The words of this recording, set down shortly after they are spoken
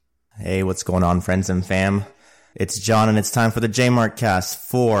Hey, what's going on, friends and fam? It's John, and it's time for the J-Mark cast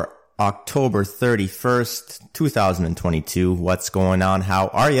for October 31st, 2022. What's going on? How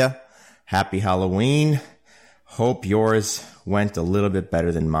are ya? Happy Halloween. Hope yours went a little bit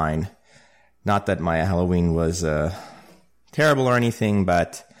better than mine. Not that my Halloween was terrible or anything,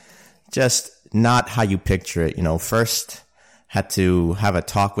 but just not how you picture it. First had to have a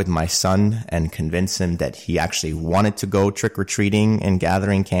talk with my son and convince him that he actually wanted to go trick-or-treating and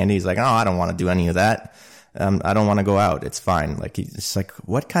gathering candy. He's like, oh, I don't want to do any of that. I don't want to go out. It's fine. It's like,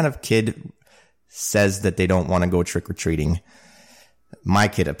 what kind of kid says that they don't want to go trick-or-treating? My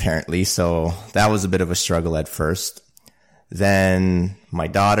kid, apparently. So that was a bit of a struggle at first. Then my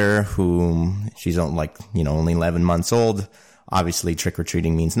daughter, whom she's only 11 months old. Obviously,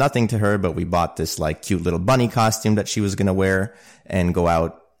 trick-or-treating means nothing to her, but we bought this cute little bunny costume that she was going to wear and go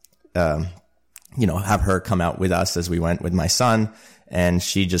out, have her come out with us as we went with my son. And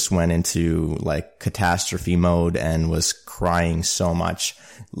she just went into catastrophe mode and was crying so much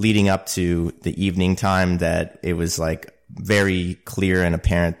leading up to the evening time that it was very clear and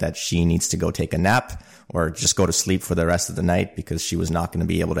apparent that she needs to go take a nap or just go to sleep for the rest of the night because she was not going to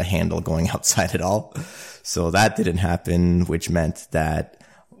be able to handle going outside at all. So that didn't happen, which meant that,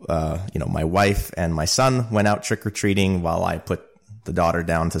 my wife and my son went out trick-or-treating while I put the daughter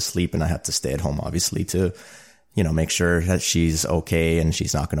down to sleep, and I had to stay at home, obviously, to, make sure that she's okay and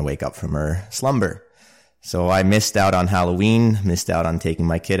she's not going to wake up from her slumber. So I missed out on Halloween, missed out on taking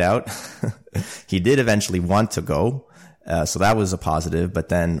my kid out. He did eventually want to go. So that was a positive, but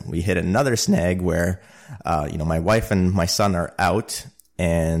then we hit another snag where, my wife and my son are out,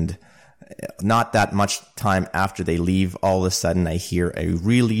 and not that much time after they leave, all of a sudden I hear a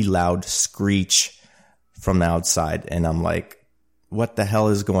really loud screech from the outside, and I'm like, what the hell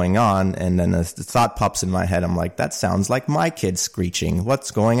is going on? And then the thought pops in my head. I'm like, that sounds like my kid screeching.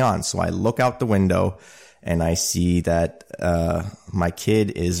 What's going on? So I look out the window and I see that, my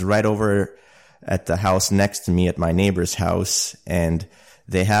kid is right over at the house next to me at my neighbor's house. And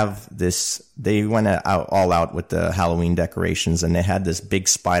they went all out with the Halloween decorations, and they had this big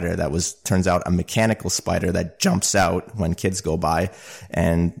spider that turns out a mechanical spider that jumps out when kids go by.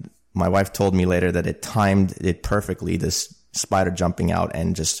 And my wife told me later that it timed it perfectly, this spider jumping out,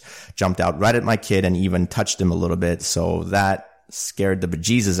 and just jumped out right at my kid and even touched him a little bit. So that scared the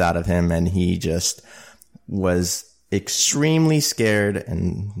bejesus out of him, and he just was extremely scared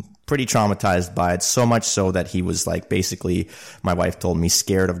and pretty traumatized by it, so much so that he was basically, my wife told me,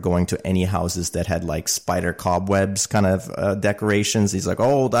 scared of going to any houses that had spider cobwebs kind of decorations. He's like,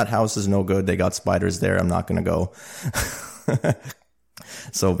 oh, that house is no good. They got spiders there. I'm not going to go.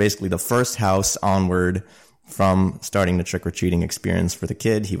 So basically the first house onward from starting the trick-or-treating experience for the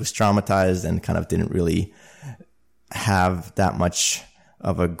kid, he was traumatized and kind of didn't really have that much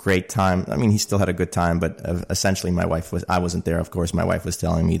of a great time. I mean, he still had a good time, but essentially I wasn't there, of course. My wife was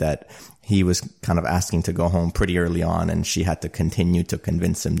telling me that he was kind of asking to go home pretty early on, and she had to continue to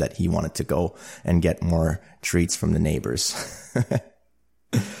convince him that he wanted to go and get more treats from the neighbors.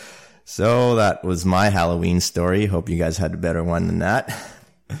 So that was my Halloween story. Hope you guys had a better one than that.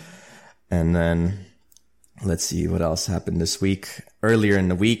 And then let's see what else happened this week. Earlier in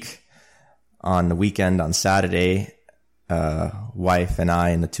the week, on the weekend, on Saturday, wife and I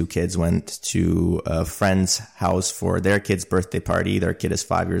and the two kids went to a friend's house for their kid's birthday party. Their kid is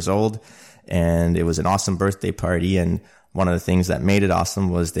 5 years old, and it was an awesome birthday party. And one of the things that made it awesome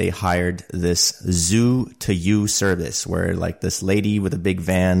was they hired this Zoo to You service where this lady with a big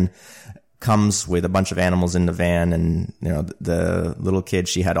van comes with a bunch of animals in the van, and the little kid,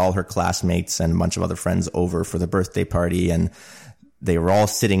 she had all her classmates and a bunch of other friends over for the birthday party, and they were all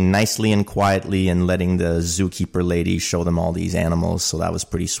sitting nicely and quietly and letting the zookeeper lady show them all these animals. So that was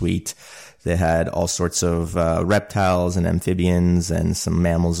pretty sweet. They had all sorts of reptiles and amphibians and some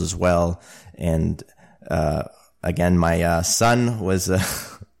mammals as well. And again, my son was a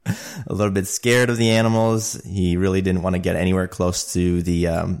little bit scared of the animals. He really didn't want to get anywhere close to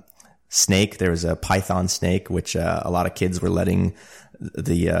the snake. There was a python snake, which a lot of kids were letting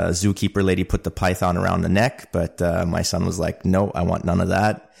the zookeeper lady put the python around the neck, but my son was like, no, I want none of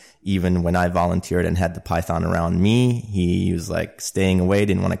that. Even when I volunteered and had the python around me, he was staying away,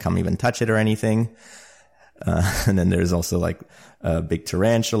 didn't want to come even touch it or anything. And then there's also a big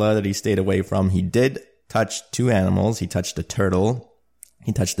tarantula that he stayed away from. He did touch two animals. He touched a turtle.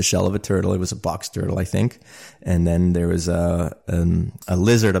 He touched the shell of a turtle. It was a box turtle, I think. And then there was a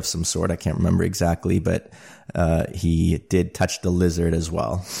lizard of some sort. I can't remember exactly, but he did touch the lizard as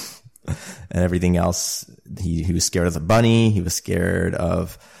well. And everything else, he was scared of the bunny. He was scared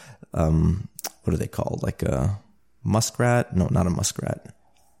of, what are they called? A muskrat? No, not a muskrat.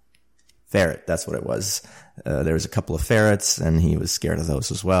 ferret. That's what it was. There was a couple of ferrets, and he was scared of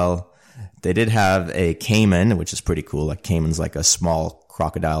those as well. They did have a caiman, which is pretty cool. Like caiman's like a small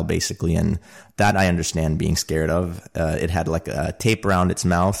crocodile, basically, and that I understand being scared of. It had like a tape around its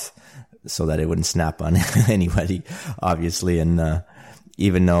mouth so that it wouldn't snap on anybody, obviously. And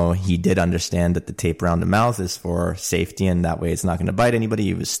even though he did understand that the tape around the mouth is for safety and that way it's not going to bite anybody,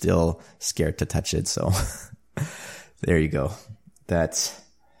 he was still scared to touch it. So there you go. That's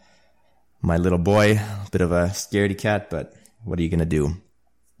my little boy, a bit of a scaredy cat, but what are you going to do?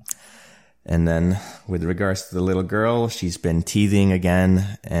 And then with regards to the little girl, she's been teething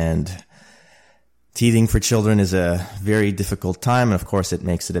again, and teething for children is a very difficult time. And of course, it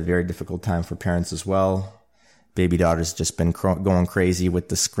makes it a very difficult time for parents as well. Baby daughter's just been going crazy with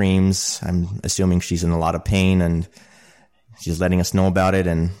the screams. I'm assuming she's in a lot of pain, and she's letting us know about it.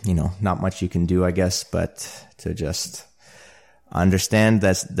 And, not much you can do, I guess, but to just understand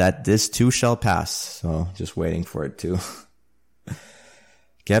that this too shall pass. So just waiting for it to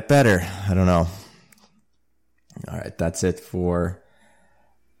get better. I don't know. All right, that's it for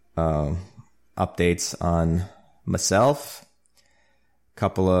updates on myself.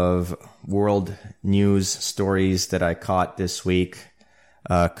 Couple of world news stories that I caught this week.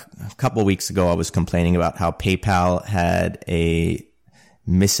 A couple of weeks ago, I was complaining about how PayPal had a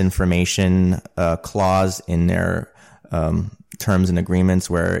misinformation clause in their terms and agreements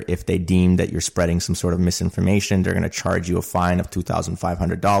where if they deem that you're spreading some sort of misinformation, they're going to charge you a fine of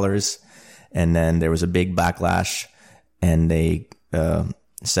 $2,500. And then there was a big backlash, and they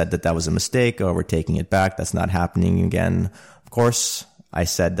said that was a mistake. Oh, we're taking it back. That's not happening again. Of course, I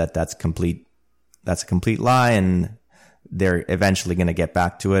said that's a complete lie, and they're eventually going to get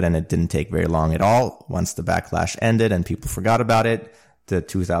back to it. And it didn't take very long at all. Once the backlash ended and people forgot about it, the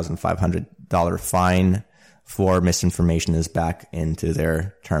 $2,500 fine for misinformation is back into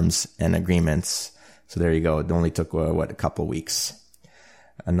their terms and agreements. So there you go. It only took, a couple of weeks.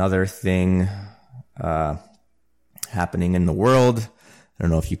 Another thing happening in the world, I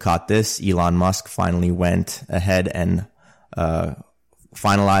don't know if you caught this, Elon Musk finally went ahead and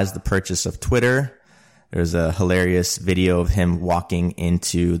finalized the purchase of Twitter. There's a hilarious video of him walking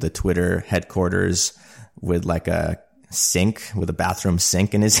into the Twitter headquarters with like a bathroom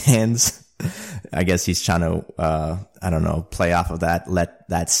sink in his hands. I guess he's trying to, play off of that, let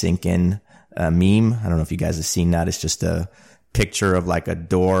that sink in meme. I don't know if you guys have seen that. It's just a picture of like a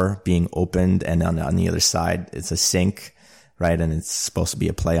door being opened, and on the other side, it's a sink, right? And it's supposed to be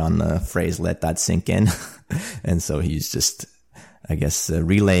a play on the phrase, let that sink in. And so he's just, I guess,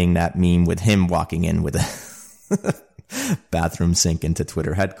 relaying that meme with him walking in with a bathroom sink into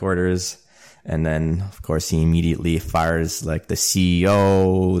Twitter headquarters. And then, of course, he immediately fires like the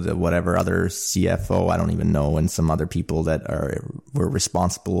CEO, the whatever other CFO, I don't even know, and some other people that were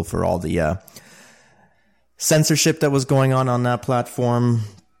responsible for all the censorship that was going on that platform.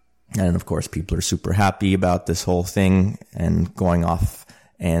 And of course, people are super happy about this whole thing and going off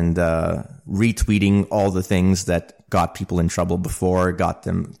and retweeting all the things that got people in trouble before, got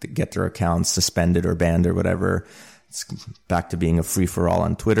them to get their accounts suspended or banned or whatever. It's back to being a free-for-all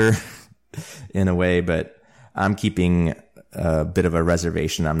on Twitter in a way, but I'm keeping a bit of a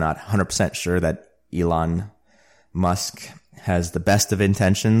reservation. I'm not 100% sure that Elon Musk has the best of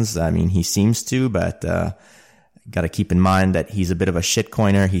intentions. I mean, he seems to, but got to keep in mind that he's a bit of a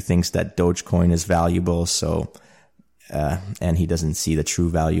shitcoiner. He thinks that Dogecoin is valuable, so and he doesn't see the true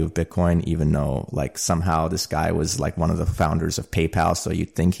value of Bitcoin, even though like somehow this guy was like one of the founders of PayPal, so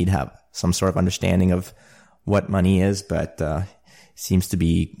you'd think he'd have some sort of understanding of what money is, but seems to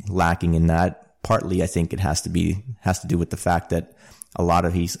be lacking in that. Partly, I think it has to do with the fact that a lot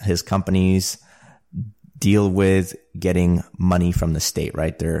of his companies deal with getting money from the state,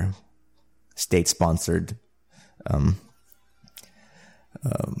 right? They're state-sponsored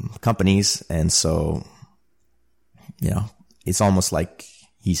companies, and so it's almost like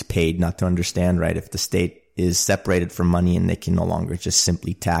he's paid not to understand, right? If the state is separated from money and they can no longer just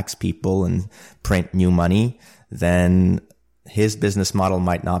simply tax people and print new money, then his business model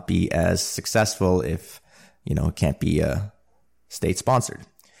might not be as successful if, it can't be state sponsored.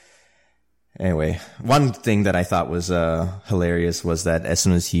 Anyway, one thing that I thought was hilarious was that as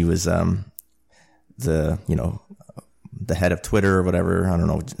soon as he was the head of Twitter or whatever, I don't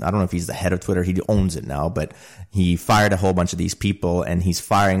know if he's the head of Twitter, he owns it now, but he fired a whole bunch of these people, and he's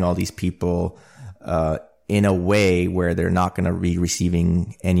firing all these people in a way where they're not going to be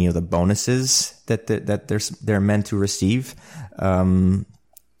receiving any of the bonuses that they're meant to receive.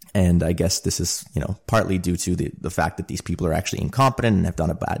 And I guess this is, partly due to the fact that these people are actually incompetent and have done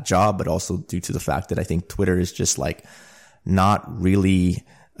a bad job, but also due to the fact that I think Twitter is just like not really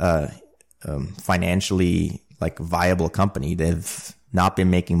financially like viable company. They've not been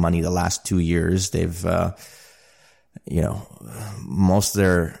making money the last 2 years. They've, most of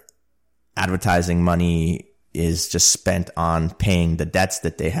their advertising money is just spent on paying the debts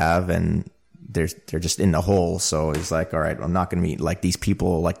that they have, and they're just in the hole. So he's like, all right, I'm not going to be like these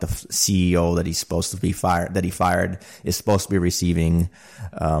people, like the CEO that he's supposed to be fired, that he fired, is supposed to be receiving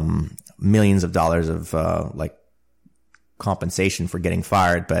millions of dollars of like compensation for getting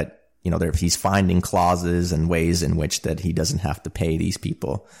fired, but he's finding clauses and ways in which that he doesn't have to pay these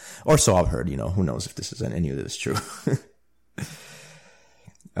people, or so I've heard. Who knows if this is any of this true.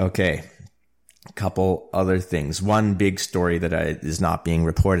 Okay. A couple other things. One big story that is not being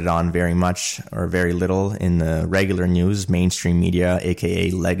reported on very much or very little in the regular news, mainstream media, aka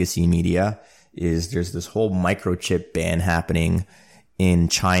legacy media, is there's this whole microchip ban happening in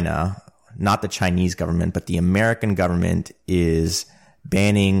China. Not the Chinese government, but the American government is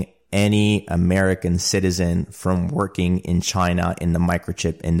banning any American citizen from working in China in the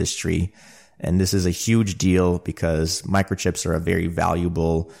microchip industry. And this is a huge deal because microchips are a very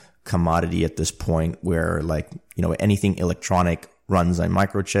valuable commodity at this point where anything electronic runs on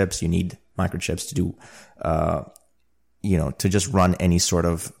microchips. You need microchips to do, to just run any sort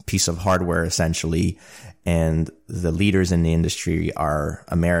of piece of hardware essentially. And the leaders in the industry are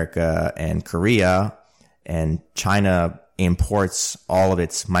America and Korea, and China imports all of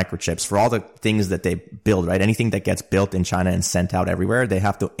its microchips for all the things that they build, right? Anything that gets built in China and sent out everywhere, they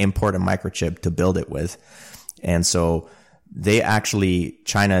have to import a microchip to build it with. And so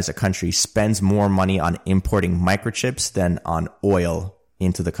China as a country spends more money on importing microchips than on oil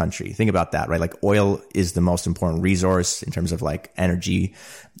into the country. Think about that, right? Like oil is the most important resource in terms of like energy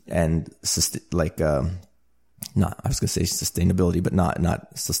and I was going to say sustainability, but not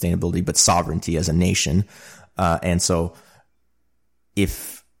sustainability, but sovereignty as a nation. And so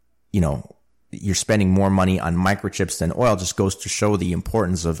if, you're spending more money on microchips than oil, just goes to show the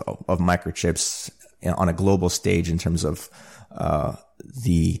importance of microchips on a global stage in terms of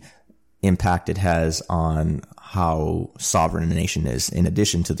the impact it has on how sovereign a nation is, in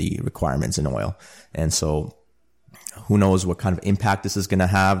addition to the requirements in oil. And so who knows what kind of impact this is going to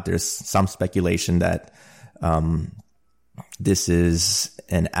have. There's some speculation that this is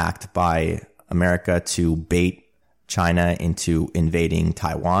an act by America to bait China into invading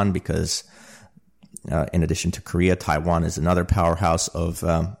Taiwan because in addition to Korea, Taiwan is another powerhouse of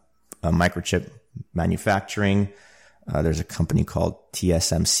microchip manufacturing. There's a company called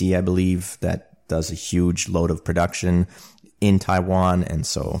TSMC, I believe, that does a huge load of production in Taiwan. And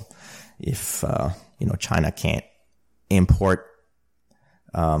so if, China can't import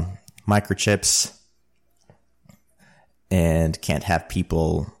microchips and can't have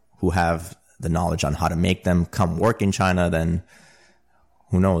people who have the knowledge on how to make them come work in China, then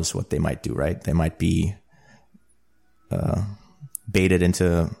who knows what they might do, right? They might be baited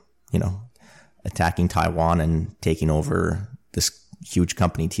into, attacking Taiwan and taking over this huge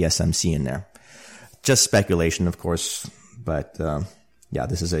company, TSMC, in there. Just speculation, of course. But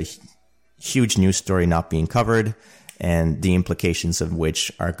this is a huge news story not being covered, and the implications of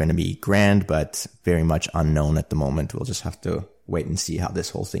which are going to be grand, but very much unknown at the moment. We'll just have to wait and see how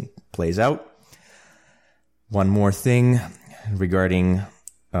this whole thing plays out. One more thing regarding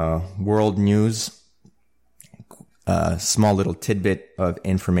world news. A small little tidbit of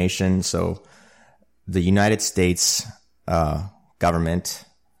information. So the United States government,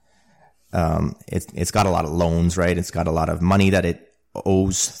 it's got a lot of loans, right? It's got a lot of money that it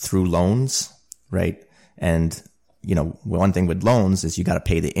owes through loans, right? And, one thing with loans is you got to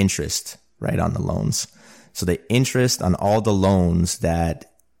pay the interest, right, on the loans. So the interest on all the loans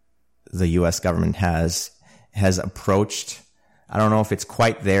that the U.S. government has approached, I don't know if it's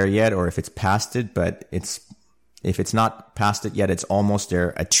quite there yet or if it's past it, but if it's not past it yet, it's almost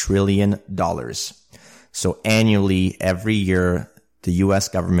there, $1 trillion. So annually, every year, the U.S.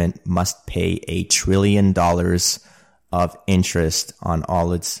 government must pay $1 trillion of interest on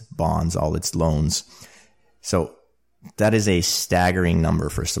all its bonds, all its loans. So that is a staggering number,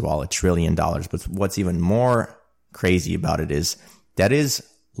 first of all, $1 trillion. But what's even more crazy about it is that is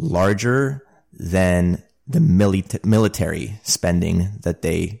larger than the military spending that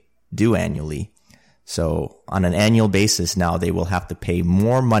they do annually. So on an annual basis now, they will have to pay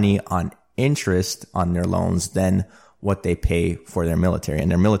more money on interest on their loans than what they pay for their military. And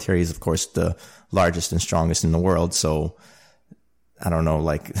their military is, of course, the largest and strongest in the world. So I don't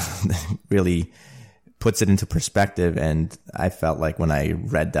know, really puts it into perspective. And I felt like when I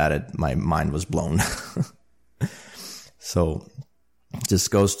read that, my mind was blown. So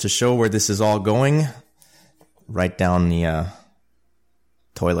just goes to show where this is all going. Right down the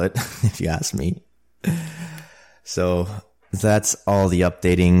toilet, if you ask me. So that's all the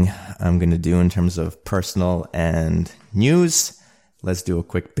updating I'm going to do in terms of personal and news. Let's do a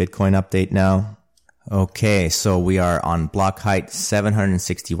quick Bitcoin update now. Okay, so we are on block height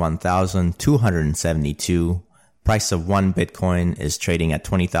 761,272. Price of one Bitcoin is trading at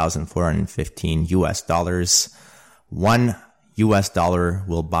 $20,415 US. $1 US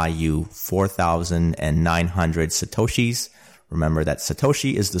will buy you 4,900 Satoshis. Remember that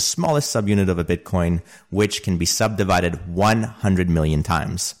Satoshi is the smallest subunit of a Bitcoin, which can be subdivided 100 million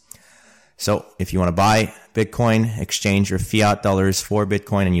times. So if you want to buy Bitcoin, exchange your fiat dollars for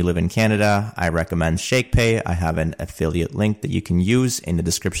Bitcoin, and you live in Canada, I recommend ShakePay. I have an affiliate link that you can use in the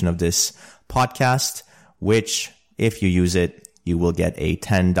description of this podcast, which if you use it, you will get a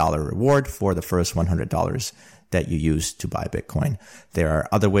 $10 reward for the first $100 that you use to buy Bitcoin. There are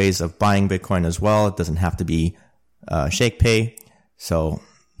other ways of buying Bitcoin as well. It doesn't have to be ShakePay. So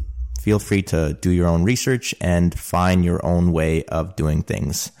feel free to do your own research and find your own way of doing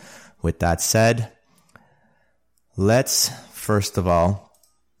things. With that said, let's first of all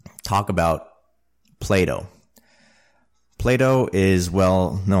talk about Plato. Plato is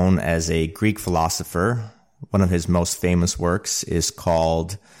well known as a Greek philosopher. One of his most famous works is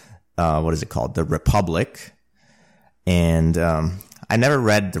called, The Republic. And I never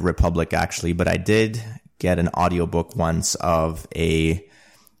read The Republic actually, but I did get an audiobook once of an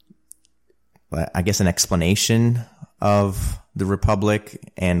explanation of The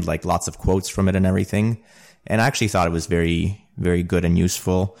Republic and like lots of quotes from it and everything. And I actually thought it was very, very good and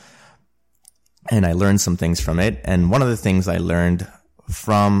useful. And I learned some things from it. And one of the things I learned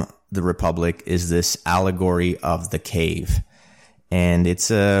from The Republic is this allegory of the cave. And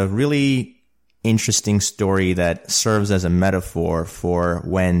it's a really interesting story that serves as a metaphor for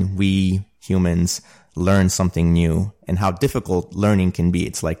when we humans learn something new and how difficult learning can be.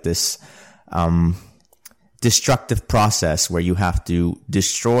 It's like this destructive process where you have to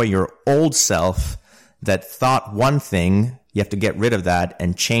destroy your old self that thought one thing. You have to get rid of that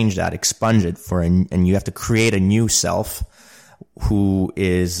and change that, expunge it and you have to create a new self who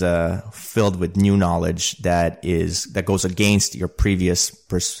is filled with new knowledge that goes against your previous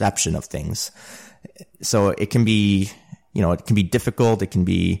perception of things. So it can be, it can be difficult. It can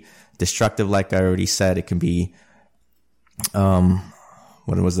be destructive, like I already said. It can be, what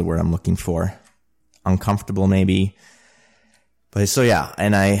was the word I'm looking for? Uncomfortable, maybe. But so yeah,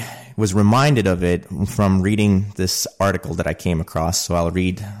 and I was reminded of it from reading this article that I came across. So I'll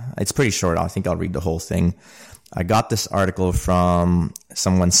read, it's pretty short. I think I'll read the whole thing. I got this article from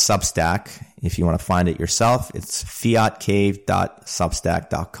someone's Substack. If you want to find it yourself, it's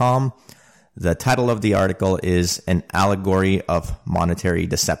fiatcave.substack.com. The title of the article is An Allegory of Monetary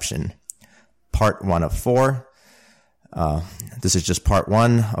Deception, part 1 of 4. This is just part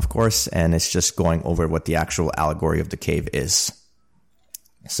 1, of course, and it's just going over what the actual allegory of the cave is.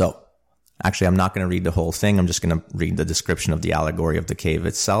 So, actually, I'm not going to read the whole thing. I'm just going to read the description of the allegory of the cave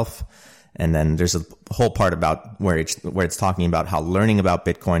itself. And then there's a whole part about where it's talking about how learning about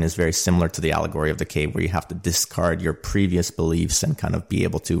Bitcoin is very similar to the allegory of the cave, where you have to discard your previous beliefs and kind of be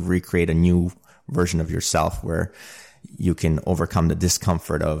able to recreate a new version of yourself where you can overcome the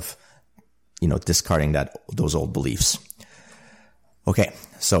discomfort of, discarding those old beliefs. Okay,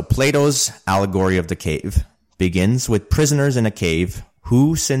 so Plato's allegory of the cave begins with prisoners in a cave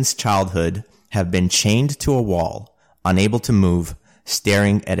who, since childhood, have been chained to a wall, unable to move,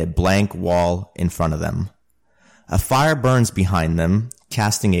 staring at a blank wall in front of them. A fire burns behind them,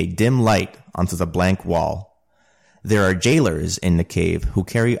 casting a dim light onto the blank wall. There are jailers in the cave who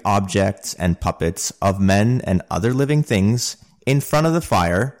carry objects and puppets of men and other living things in front of the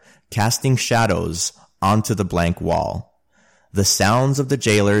fire, casting shadows onto the blank wall. The sounds of the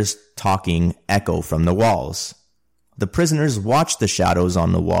jailers talking echo from the walls. The prisoners watch the shadows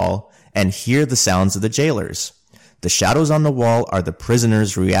on the wall and hear the sounds of the jailers. The shadows on the wall are the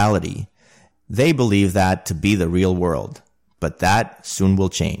prisoners' reality. They believe that to be the real world, but that soon will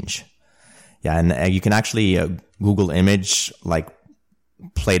change. Yeah, and you can actually Google image like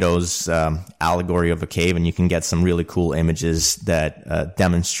Plato's allegory of a cave, and you can get some really cool images that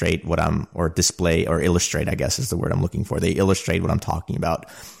demonstrate display or illustrate, I guess is the word I'm looking for. They illustrate what I'm talking about.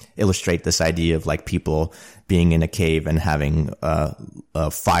 Illustrate this idea of like people being in a cave and having a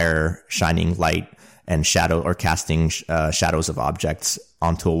fire shining light and shadow or casting shadows of objects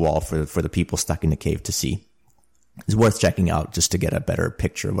onto a wall for the people stuck in the cave to see. It's worth checking out just to get a better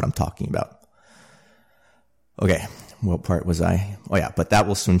picture of what I'm talking about. Okay, what part was I? Oh yeah, but that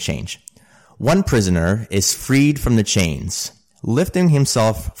will soon change. One prisoner is freed from the chains. Lifting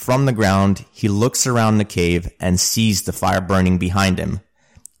himself from the ground, he looks around the cave and sees the fire burning behind him.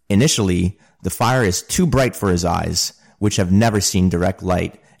 Initially, the fire is too bright for his eyes, which have never seen direct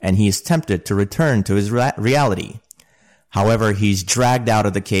light, and he is tempted to return to his reality. However, he's dragged out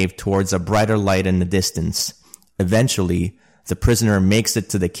of the cave towards a brighter light in the distance. Eventually, the prisoner makes it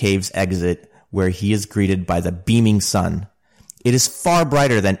to the cave's exit, where he is greeted by the beaming sun. It is far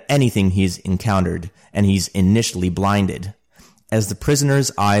brighter than anything he's encountered, and he's initially blinded. As the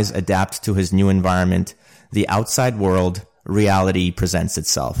prisoner's eyes adapt to his new environment, the outside world, reality, presents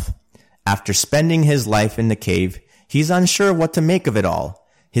itself. After spending his life in the cave, he's unsure what to make of it all.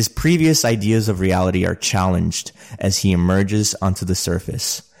 His previous ideas of reality are challenged as he emerges onto the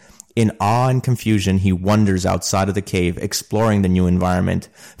surface. In awe and confusion, he wanders outside of the cave, exploring the new environment,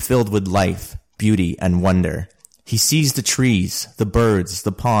 filled with life, beauty, and wonder. He sees the trees, the birds,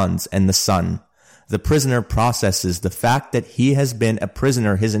 the ponds, and the sun. The prisoner processes the fact that he has been a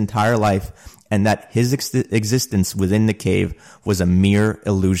prisoner his entire life and that his existence within the cave was a mere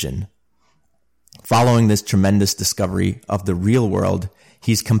illusion. Following this tremendous discovery of the real world,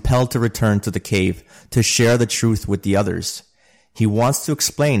 he's compelled to return to the cave to share the truth with the others. He wants to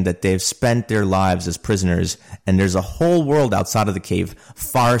explain that they've spent their lives as prisoners and there's a whole world outside of the cave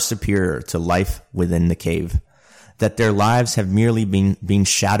far superior to life within the cave. That their lives have merely been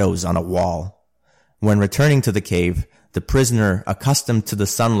shadows on a wall. When returning to the cave, the prisoner, accustomed to the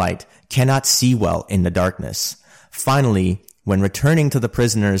sunlight, cannot see well in the darkness. Finally, when returning to the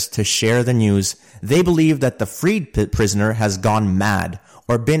prisoners to share the news, they believe that the freed prisoner has gone mad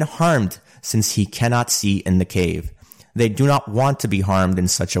or been harmed since he cannot see in the cave. They do not want to be harmed in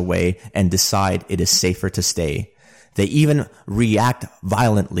such a way and decide it is safer to stay. They even react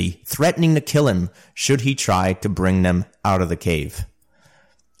violently, threatening to kill him should he try to bring them out of the cave.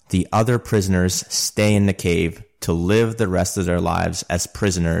 The other prisoners stay in the cave to live the rest of their lives as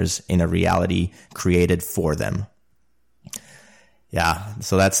prisoners in a reality created for them. Yeah,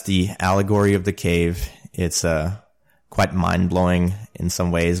 so that's the allegory of the cave. It's quite mind-blowing in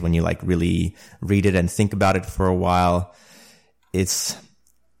some ways when you like really read it and think about it for a while. It's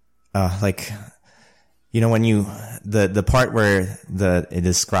like, you know, when you the part where it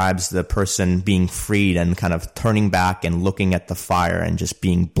describes the person being freed and kind of turning back and looking at the fire and just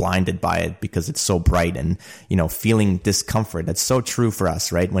being blinded by it because it's so bright and, you know, feeling discomfort. That's so true for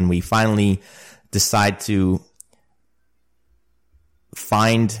us, right? When we finally decide to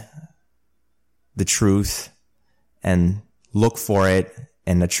find the truth and look for it,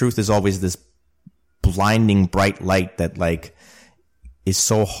 and the truth is always this blinding bright light that like is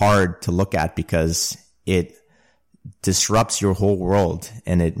so hard to look at because it disrupts your whole world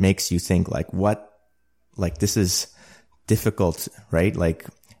and it makes you think like, what, like this is difficult, right? Like,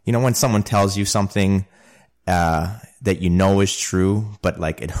 you know, when someone tells you something that you know is true, but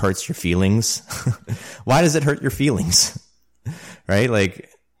like it hurts your feelings. Why does it hurt your feelings? Right? Like,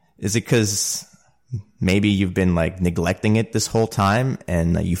 is it because maybe you've been like neglecting it this whole time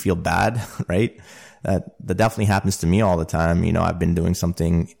and you feel bad, right? That definitely happens to me all the time. You know, I've been doing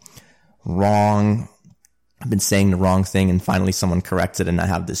something wrong. I've been saying the wrong thing and finally someone corrects it and I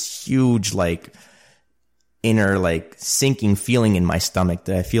have this huge like inner like sinking feeling in my stomach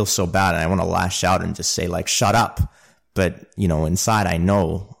that I feel so bad and I want to lash out and just say like, shut up. But, you know, inside I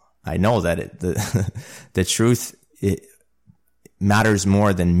know that the truth, it matters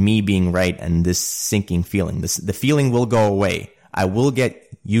more than me being right and this sinking feeling. The feeling will go away. I will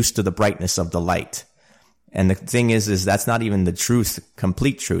get used to the brightness of the light. And the thing is that's not even the truth,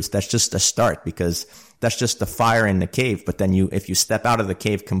 complete truth. That's just a start because that's just the fire in the cave. But then if you step out of the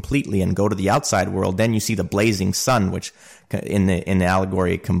cave completely and go to the outside world, then you see the blazing sun, which in the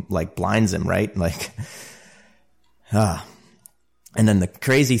allegory, like blinds him, right? Like, And then the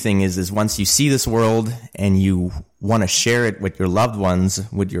crazy thing is once you see this world and you want to share it with your loved ones,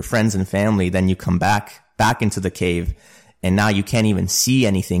 with your friends and family, then you come back into the cave. And now you can't even see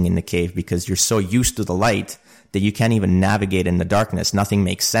anything in the cave because you're so used to the light that you can't even navigate in the darkness. Nothing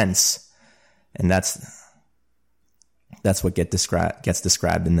makes sense. And that's what gets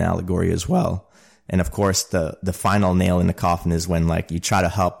described in the allegory as well. And of course, the final nail in the coffin is when like you try to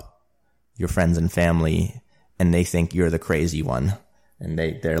help your friends and family and they think you're the crazy one. And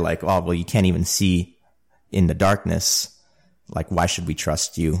they're like, oh, well, you can't even see in the darkness. Like, why should we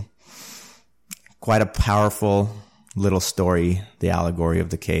trust you? Quite a powerful little story, the allegory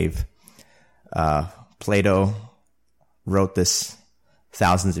of the cave. Plato wrote this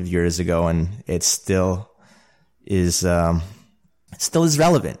thousands of years ago, and it still is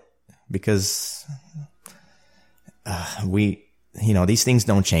relevant because these things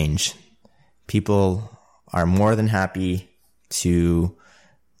don't change. People are more than happy to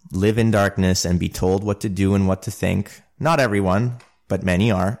live in darkness and be told what to do and what to think. Not everyone, but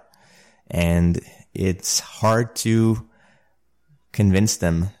many are. And it's hard to convince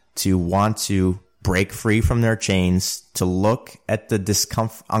them to want to break free from their chains, to look at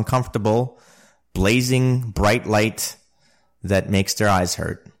the uncomfortable, blazing bright light that makes their eyes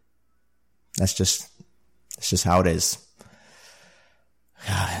hurt. It's just how it is.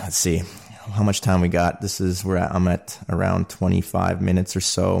 Let's see how much time we got. I'm at around 25 minutes or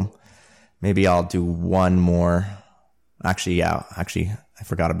so. Maybe I'll do one more. Actually, I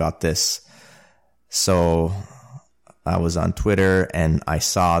forgot about this. So I was on Twitter and I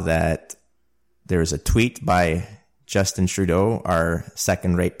saw that there's a tweet by Justin Trudeau, our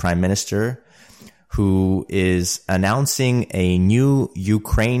second-rate prime minister, who is announcing a new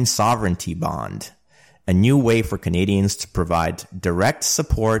Ukraine sovereignty bond, a new way for Canadians to provide direct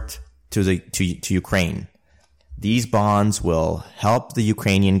support to Ukraine. These bonds will help the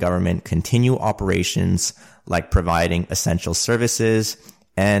Ukrainian government continue operations like providing essential services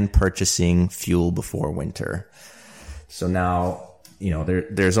and purchasing fuel before winter. So now,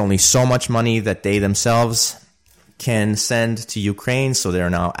 there's only so much money that they themselves can send to Ukraine. So they're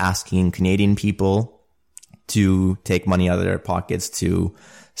now asking Canadian people to take money out of their pockets to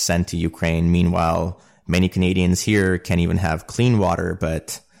send to Ukraine. Meanwhile, many Canadians here can't even have clean water,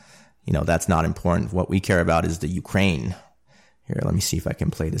 but that's not important. What we care about is the Ukraine. Here, let me see if I can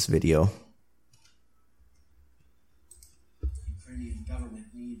play this video. The Ukrainian government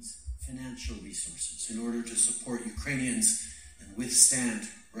needs financial resources in order to support Ukrainians and withstand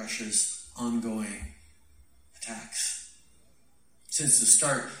Russia's ongoing attacks. Since the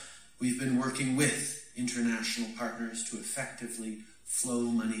start, we've been working with international partners to effectively flow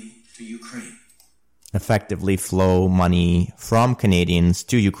money to Ukraine. Effectively flow money from Canadians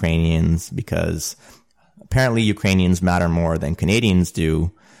to Ukrainians, because apparently Ukrainians matter more than Canadians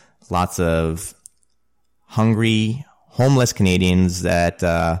do. Lots of hungry, homeless Canadians that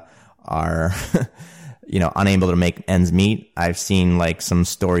are unable to make ends meet. I've seen some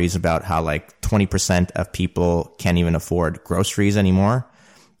stories about how 20% of people can't even afford groceries anymore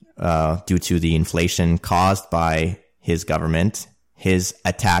due to the inflation caused by his government, his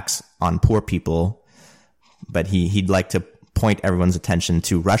attacks on poor people. But he'd like to point everyone's attention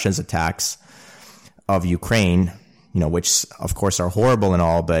to Russia's attacks of Ukraine, which of course are horrible and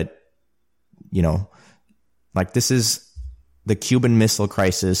all, but this is the Cuban Missile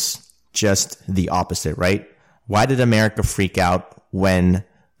Crisis, just the opposite, right? Why did America freak out when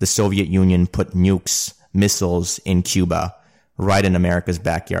the Soviet Union put missiles in Cuba, right in America's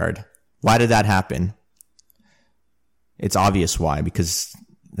backyard? Why did that happen? It's obvious why, because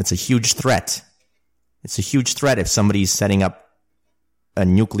it's a huge threat. It's a huge threat if somebody's setting up a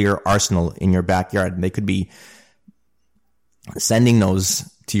nuclear arsenal in your backyard. They could be sending those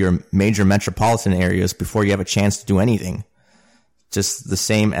to your major metropolitan areas before you have a chance to do anything. Just the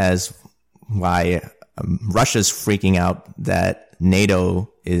same as why Russia's freaking out that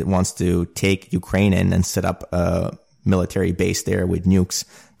NATO wants to take Ukraine in and set up a military base there with nukes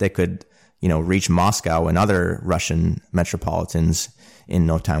that could, reach Moscow and other Russian metropolitans in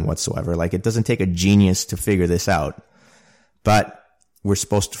no time whatsoever. It doesn't take a genius to figure this out. But we're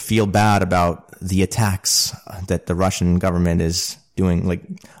supposed to feel bad about the attacks that the Russian government is doing.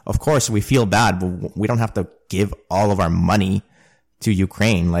 Of course we feel bad, but we don't have to give all of our money to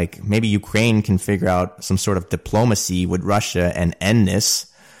Ukraine. Maybe Ukraine can figure out some sort of diplomacy with Russia and end this,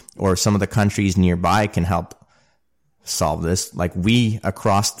 or some of the countries nearby can help solve this. We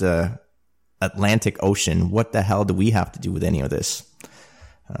across the Atlantic Ocean, what the hell do we have to do with any of this?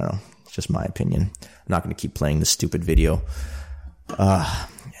 I don't know. It's just my opinion. I'm not going to keep playing this stupid video.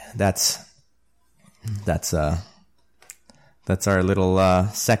 That's our little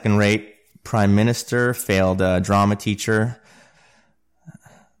second-rate prime minister, failed drama teacher,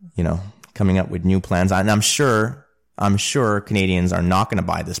 coming up with new plans. And I'm sure Canadians are not going to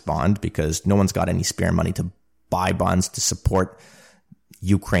buy this bond because no one's got any spare money to buy bonds to support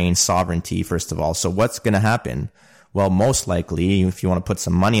Ukraine sovereignty, first of all. So what's going to happen? Well, most likely, if you want to put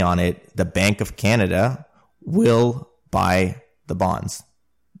some money on it, the Bank of Canada will buy the bonds.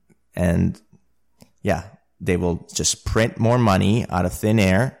 And they will just print more money out of thin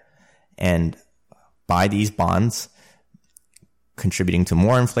air and buy these bonds, contributing to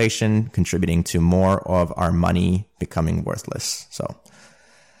more inflation, contributing to more of our money becoming worthless. So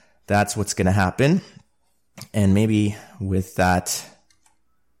that's what's going to happen. And maybe with that,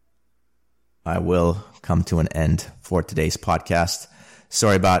 I will come to an end for today's podcast.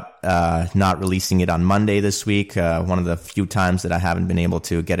 Sorry about not releasing it on Monday this week. One of the few times that I haven't been able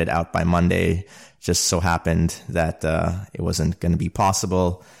to get it out by Monday. Just so happened that it wasn't going to be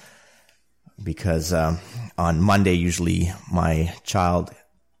possible. because on Monday, usually my child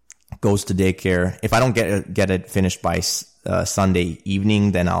goes to daycare. If I don't get it finished by Sunday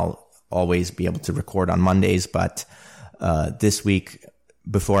evening, then I'll always be able to record on Mondays. But this week,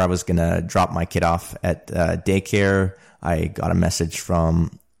 before I was going to drop my kid off at daycare, I got a message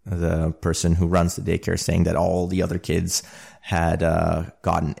from the person who runs the daycare saying that all the other kids had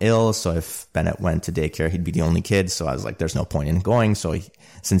gotten ill. So if Bennett went to daycare, he'd be the only kid. So I was like, there's no point in going. So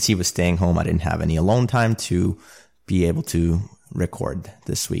since he was staying home, I didn't have any alone time to be able to record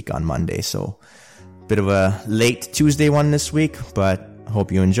this week on Monday. So bit of a late Tuesday one this week, but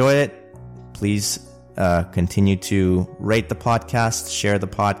hope you enjoy it. Please continue to rate the podcast, share the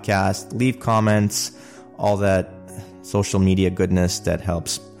podcast, leave comments, all that social media goodness that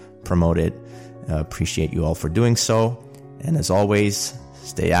helps promote it. Appreciate you all for doing so. And as always,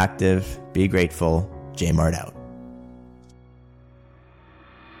 stay active, be grateful. J Mart out.